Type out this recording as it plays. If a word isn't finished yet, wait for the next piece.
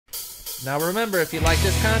Now remember, if you like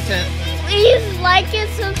this content, please like and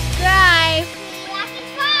subscribe.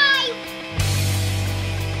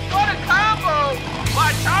 What a combo!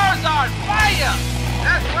 My Charizard fire!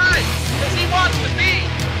 That's right, because he wants to be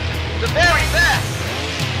the very best.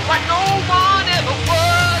 Like no one ever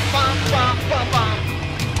was. Bum, bum, bum, bum.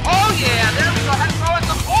 Oh yeah, there we go. Let's throw it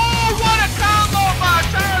some. Oh, what a combo by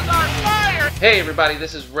Charizard fire! hey everybody,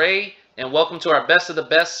 this is Ray, and welcome to our Best of the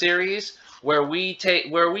Best series, where we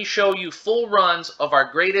show you full runs of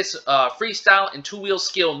our greatest freestyle and two-wheel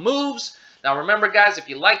skill moves. Now remember guys, if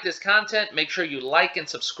you like this content, make sure you like and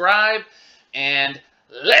subscribe, and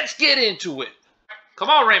let's get into it. Come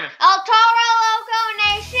on, Raymond. El Toro Loco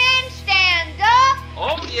Nation, stand up.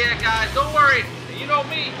 Oh yeah guys, don't worry. You know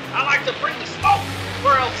me, I like to bring the smoke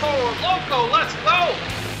for El Toro Loco. Let's go.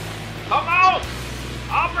 Come on.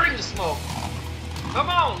 I'll bring the smoke. Come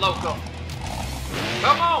on, Loco.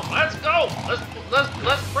 Come on, let's go.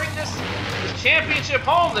 Let's bring this championship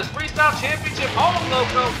home, this freestyle championship home,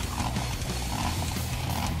 Loco.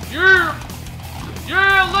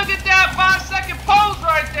 Yeah, look at that 5-second pose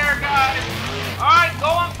right there, guys. All right,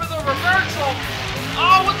 going for the reversal.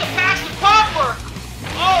 Oh, with the passive pumper.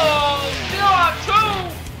 Oh, still on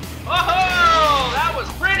two. Oh, that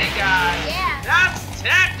was pretty, guys. Yeah. That's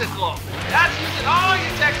technical. That's using all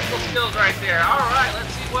your technical skills right there. All right,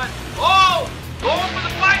 let's see what. Oh, going for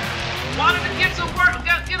the bike. Wanted to get some work,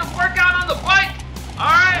 get a workout on the bike.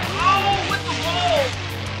 All right. Oh, with the roll.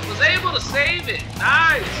 Was able to save it.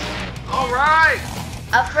 Nice. All right.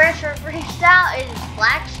 Up first for freestyle is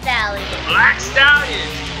Black Stallion. Black Stallion.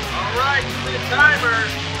 All right, 2-minute timer.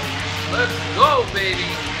 Let's go, baby.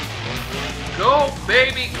 Go,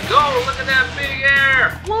 baby, go. Look at that big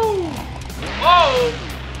air. Woo. Oh.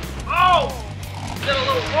 Oh. Did a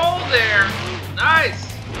little roll there.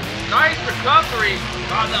 Nice. Nice recovery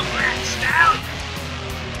on the Black Stallion.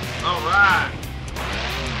 All right.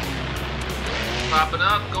 Popping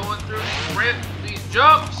up, going through these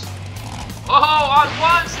jumps. Oh, on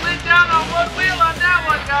one, slid down on one wheel on that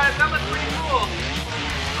one, guys. That was pretty cool.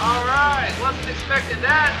 All right, wasn't expecting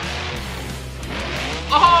that.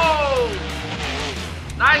 Oh,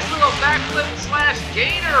 nice little backflip slash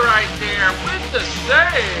gainer right there with the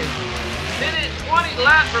save. Minute 20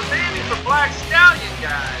 lap remaining for Black Stallion,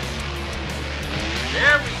 guys.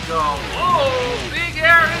 There we go. Oh, big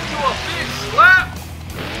air into a big slap.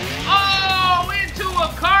 Oh, into a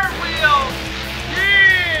cartwheel.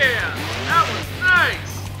 Yeah, that was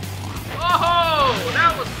nice. Oh,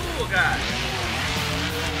 that was cool, guys.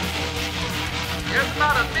 There's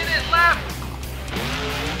about a minute left.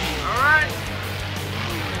 All right.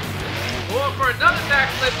 Going for another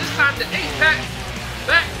backflip. This time the 8-pack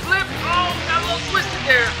backflip. Oh, got a little twisted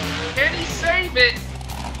there. Can he save it?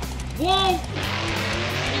 Whoa.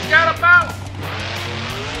 He's got about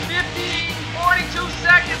 42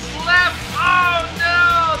 seconds left. Oh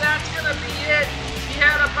no, that's gonna be it. He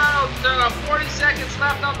had about 40 seconds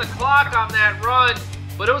left on the clock on that run,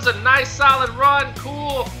 but it was a nice solid run.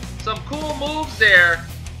 Cool, some cool moves there.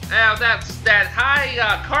 That high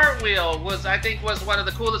cartwheel I think was one of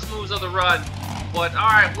the coolest moves of the run. But all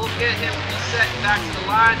right, we'll get him reset back to the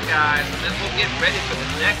line, guys, and then we'll get ready for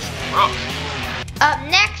the next run. Up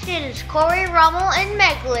next is Corey Rummel and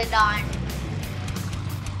Megalodon.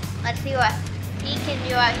 Let's see what he can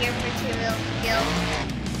do out here for two-wheel skills.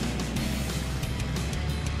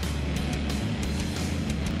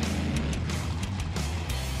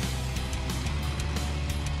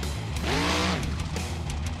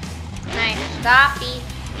 Nice stoppy.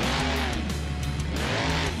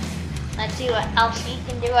 Let's see what else he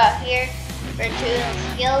can do out here for two-wheel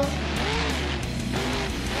skills.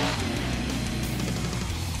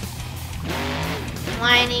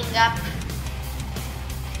 Lining up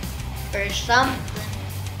for something.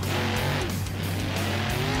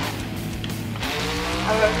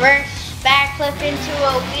 A reverse backflip into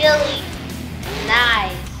a wheelie.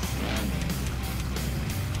 Nice.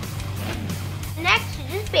 Next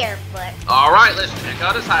is barefoot. All right, let's check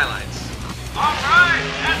out his highlights. All right,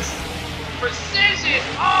 that's precision.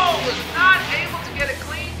 Oh, was not able to get a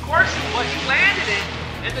clean course, but he landed it,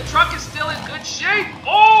 and the truck is still in good shape.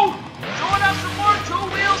 Oh, showing up some more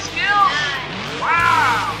two-wheel skills.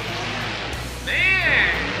 Wow. Man,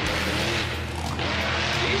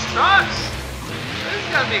 these trucks, this is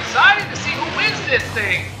gonna be exciting to see who wins this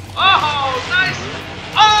thing. Oh, nice.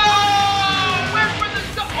 Oh, went for the,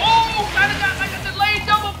 oh, kind of got like a delayed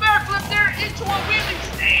double backflip there into a wheelie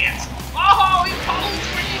stance. Oh, he posed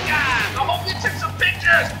for you guys. I hope you took some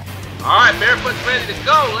pictures. All right, Barefoot's ready to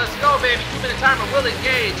go. Let's go, baby. 2-minute timer will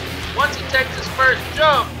engage once he takes his first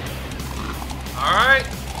jump. All right,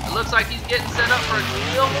 it looks like he's getting set up for a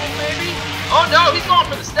two-wheel move, maybe. Oh no, he's going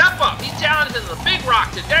for the step up. He's challenging the big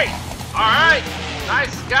rock today. All right,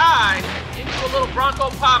 nice guy. Into a little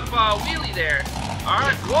Bronco Pop wheelie there. All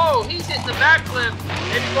right, whoa, he's hitting the backflip.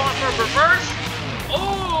 Maybe going for a reverse.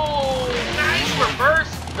 Oh, nice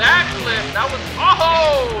reverse backflip. That was,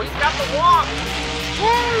 oh, he's got the walk.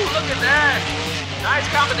 Woo, look at that. Nice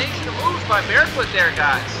combination of moves by Barefoot there,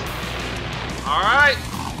 guys. All right,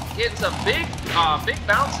 getting some big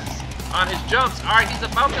bounces on his jumps. All right, he's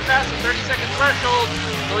about to pass the 30-second threshold,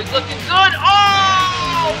 so he's looking good.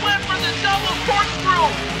 Oh, went for the double corkscrew.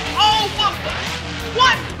 Oh,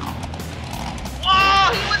 what?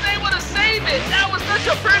 Oh, he was able to save it. That was such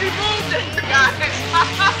a pretty move there, guys.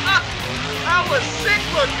 That was sick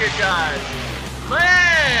looking, guys.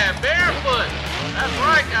 Man, Barefoot. That's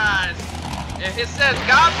right, guys. And it says,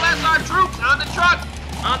 God bless our troops on the truck,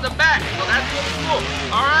 on the back. So that's really cool.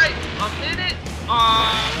 All right,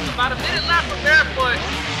 about a minute left for Barefoot.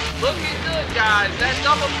 Looking good, guys. That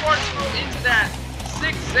double corkscrew into that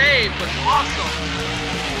sick save was awesome.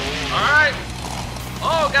 All right.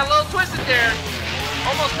 Oh, got a little twisted there.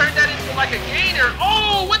 Almost turned that into like a gainer.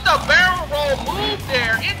 Oh, with the barrel roll move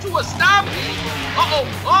there into a stompy. Uh-oh.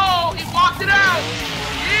 Oh, he walked it out.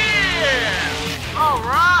 Yeah. All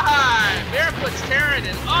right. Barefoot's tearing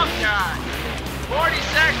it up, guys. 40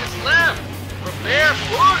 seconds left for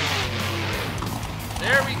Barefoot.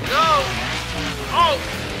 There we go. Oh.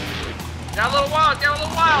 Got a little wild.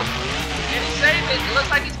 And he saved it. It looks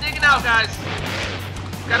like he's digging out, guys.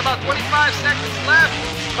 Got about 25 seconds left.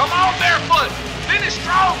 Come on, Barefoot. Finish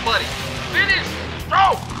strong, buddy. Finish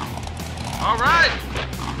strong. All right.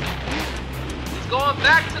 He's going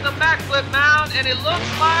back to the backflip mound, and it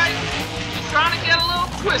looks like he's trying to get a little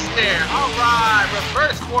twist there. All right.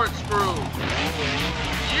 Reverse corkscrew.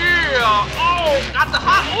 Yeah. Oh, got the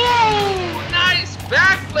hot. Oh, nice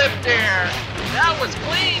backflip there. That was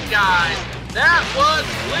clean, guys. That was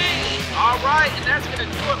clean. All right, and that's going to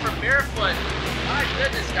do it for Barefoot. My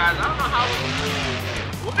goodness, guys. I don't know how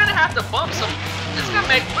we're going to have to bump some. We're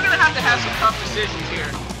going to have some tough decisions here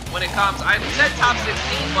when it comes. I said top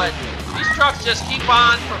 16, but these trucks just keep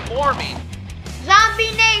on performing.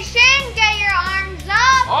 Zombie Nation, get your arms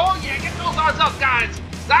up. Oh, yeah, get those arms up, guys.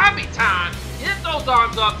 Zombie time. Get those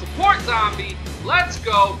arms up. Support Zombie. Let's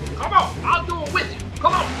go. Come on. I'll do it with you.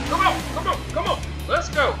 Come on. Let's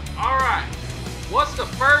go. All right. What's the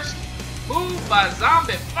first move by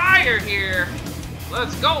Zombie Fire here?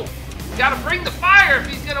 Let's go. Got to bring the fire if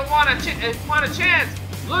he's gonna want a chance.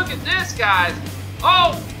 Look at this, guys.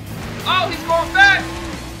 Oh, he's going back.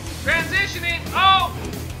 Transitioning. Oh,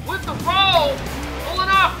 with the roll, pulling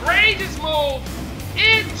off Rage's move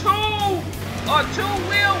into a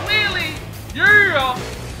two-wheel wheelie. Yeah,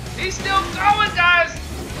 he's still going, guys.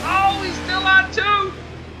 Oh, he's still on two.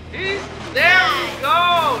 There we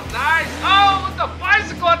go. Nice. Oh, with the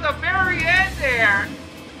bicycle at the very end there.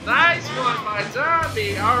 Nice one by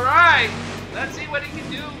Zombie. All right. Let's see what he can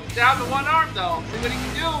do. Down to one arm, though. See what he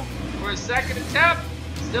can do for his second attempt.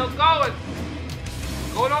 Still going.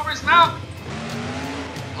 Going over his mouth.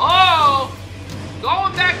 Oh.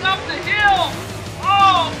 Going back up the hill.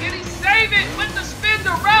 Oh, can he save it with the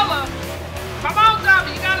Spinderella? Come on,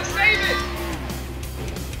 Zombie. You got to save it.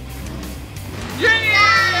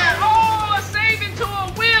 Yeah! Oh, a save into a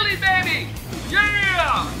wheelie, baby!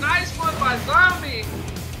 Yeah! Nice one by Zombie.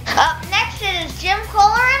 Up next is Jim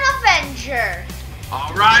Kohler and Avenger.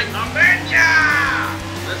 All right, Avenger!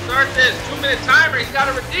 Let's start this 2-minute timer. He's got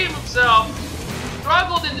to redeem himself.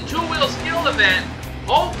 Struggled in the two-wheel skill event.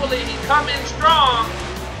 Hopefully he come in strong.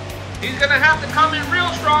 He's going to have to come in real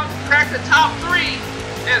strong to crack the top 3,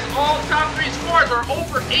 as all top 3 scores are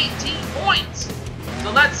over 18 points. So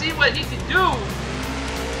let's see what he can do.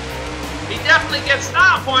 He definitely gets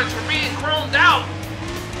style points for being chromed out.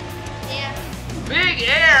 Yeah. Big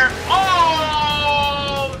air.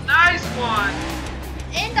 Oh, nice one.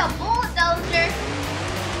 In the bulldozer.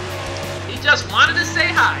 He just wanted to say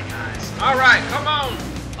hi, guys. All right, come on.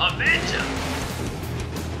 Avenger.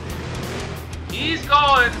 He's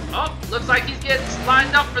going. Oh, looks like he's getting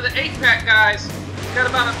lined up for the 8-pack, guys. He's got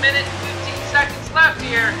about a minute and 15 seconds left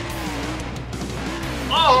here.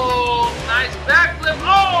 Oh, nice backflip.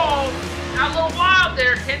 Oh, got a little wild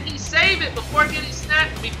there. Can he save it before getting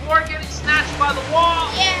snatched by the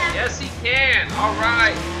wall? Yeah. Yes, he can. All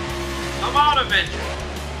right. Come on, Avenger.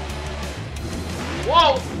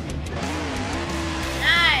 Whoa.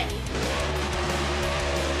 Nice.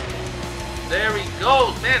 There he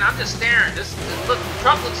goes. Man, I'm just staring. The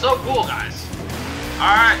truck looks so cool, guys.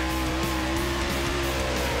 All right.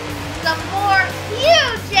 Some more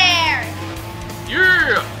huge air.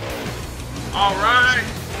 Yeah! All right.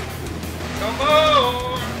 Come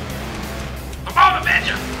on.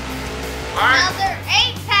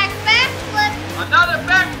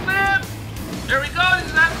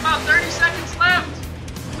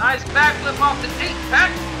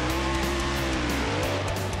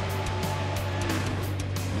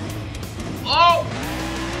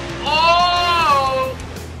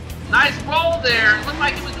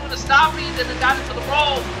 and then got into the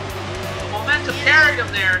roll. The momentum carried him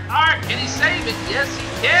there. All right, can he save it? Yes, he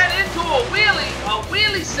can. Into a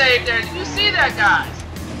wheelie save there. Did you see that, guys?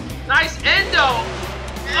 Nice endo.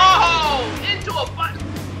 Oh, into a butt.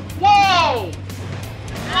 Whoa!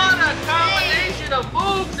 What a combination of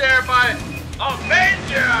moves there by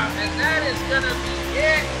Avenger, and that is gonna be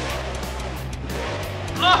it.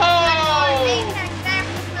 Oh!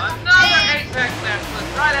 Another apex backflip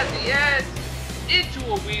right at the end. Into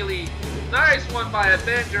a wheelie. Nice one by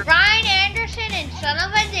Avenger. Ryan Anderson and Son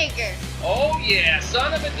of a Digger. Oh yeah,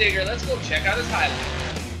 Son of a Digger. Let's go check out his highlights.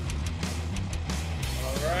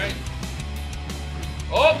 Alright.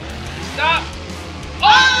 Oh! Stop!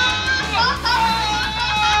 Oh!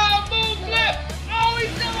 Move flip! Oh,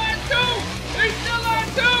 he's still on two! He's still on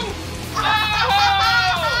two!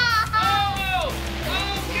 Oh!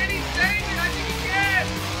 Can he save it? I think he can!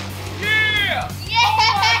 Yeah! Oh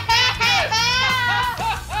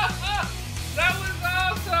that was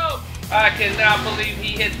awesome! I cannot believe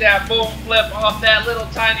he hit that boom flip off that little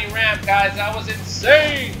tiny ramp, guys. That was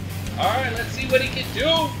insane! Alright, let's see what he can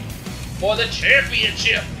do for the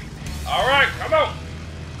championship. Alright, come on!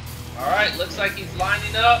 Alright, looks like he's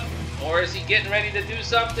lining up. Or is he getting ready to do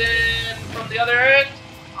something from the other end?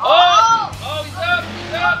 Oh! Oh, he's up!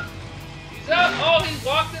 He's up! He's up! Oh, he's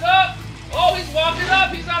walked it up! Oh, he's walking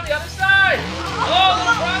up! He's on the other side! Oh, the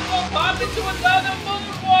Bronco popped into another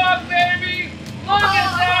moonwalk, baby! Look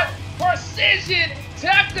at that! Precision!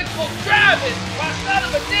 Technical driving! My Son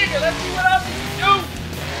of a Digger! Let's see what else he can do!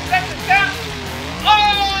 Second count!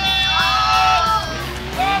 Oh!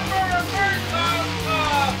 Bumper reverse!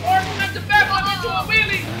 Forward momentum back up into a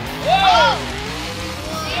wheelie! Whoa!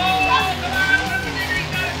 Oh, come on! Son of a Digger,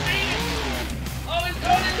 he's gotta save it! Oh, he's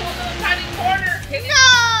going into a little tiny corner! Can he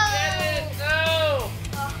get it? No!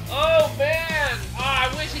 Oh, man! Oh,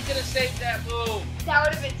 I wish he could have saved that move. That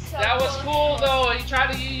would have been so That was cool, though. He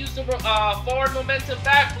tried to use the forward momentum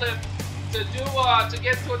backflip to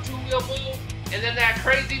get to a two-wheel move. And then that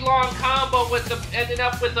crazy long combo with ending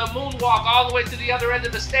up with a moonwalk all the way to the other end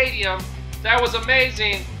of the stadium. That was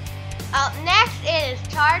amazing. Up next is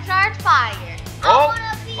Charizard Fire.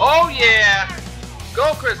 Oh yeah.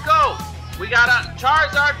 Go, Chris, go. We got a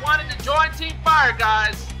Charizard wanting to join Team Fire,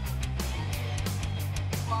 guys.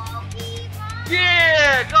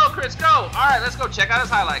 Yeah, go, Chris, go. All right, let's go check out his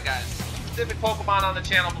highlight, guys. Specific Pokemon on the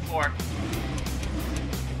channel before.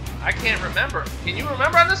 I can't remember. Can you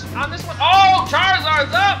remember on this one? Oh,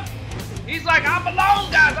 Charizard's up. He's like, I'm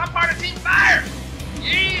alone, guys. I'm part of Team Fire.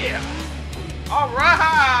 Yeah. All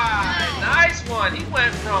right. Nice one. He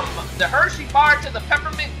went from the Hershey bar to the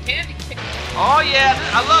peppermint candy cane. Oh, yeah.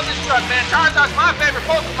 I love this truck, man. Charizard's my favorite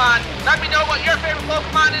Pokemon. Let me know what your favorite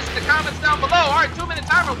Pokemon is in the comments down below. All right, 2-minute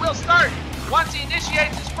timer will start once he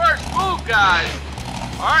initiates his first move, guys.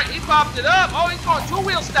 All right, he popped it up. Oh, he's going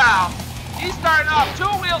two-wheel style. He's starting off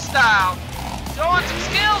two-wheel style. Showing some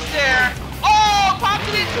skills there. Oh, popped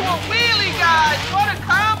it into a wheelie, guys. What a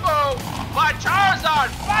combo by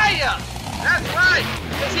Charizard Fire. That's right,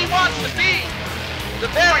 because he wants to be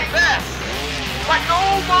the very best. Like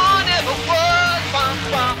no one ever was. Bum,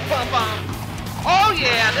 bum, bum, bum. Oh,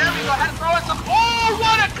 yeah, there we go. Had to throw in some. Oh,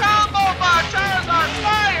 what a combo by Charizard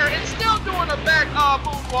Fire. And still doing a back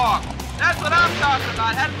moonwalk. That's what I'm talking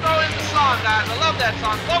about. Had to throw in the song, guys. I love that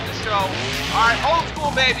song. Focus show. All right, old school,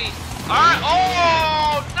 baby. All right.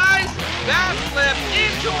 Oh, nice backflip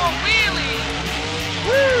into a wheelie.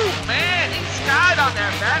 Woo, man. He skied on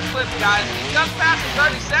that backflip, guys. He jumped past in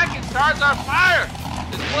 30 seconds. Charizard Fire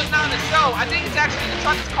is putting on the show. I think it's actually, the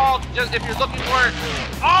truck is called, just if you're looking for it.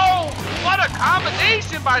 Oh, what a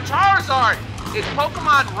combination by Charizard. It's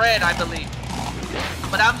Pokemon Red, I believe.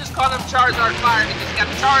 But I'm just calling him Charizard Fire because you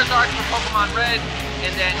got the Charizard from Pokemon Red,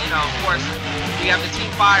 and then, you know, of course, we have the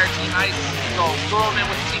Team Fire, Team Ice, so throw him in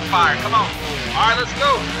with Team Fire. Come on. All right, let's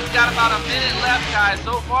go. We've got about a minute left, guys.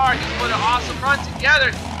 So far, he's put an awesome run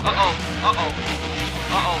together. Uh-oh, uh-oh,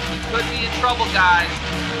 uh-oh. He could be in trouble, guys.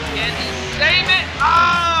 Can he save it?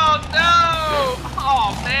 Oh, no.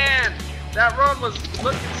 Oh, man. That run was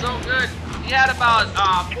looking so good. He had about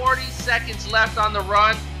 40 seconds left on the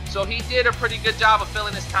run. So he did a pretty good job of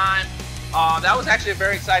filling his time. That was actually a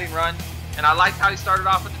very exciting run, and I liked how he started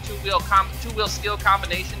off with the two-wheel skill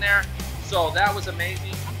combination there. So that was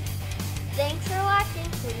amazing. Thanks for watching.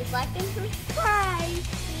 Please like and subscribe.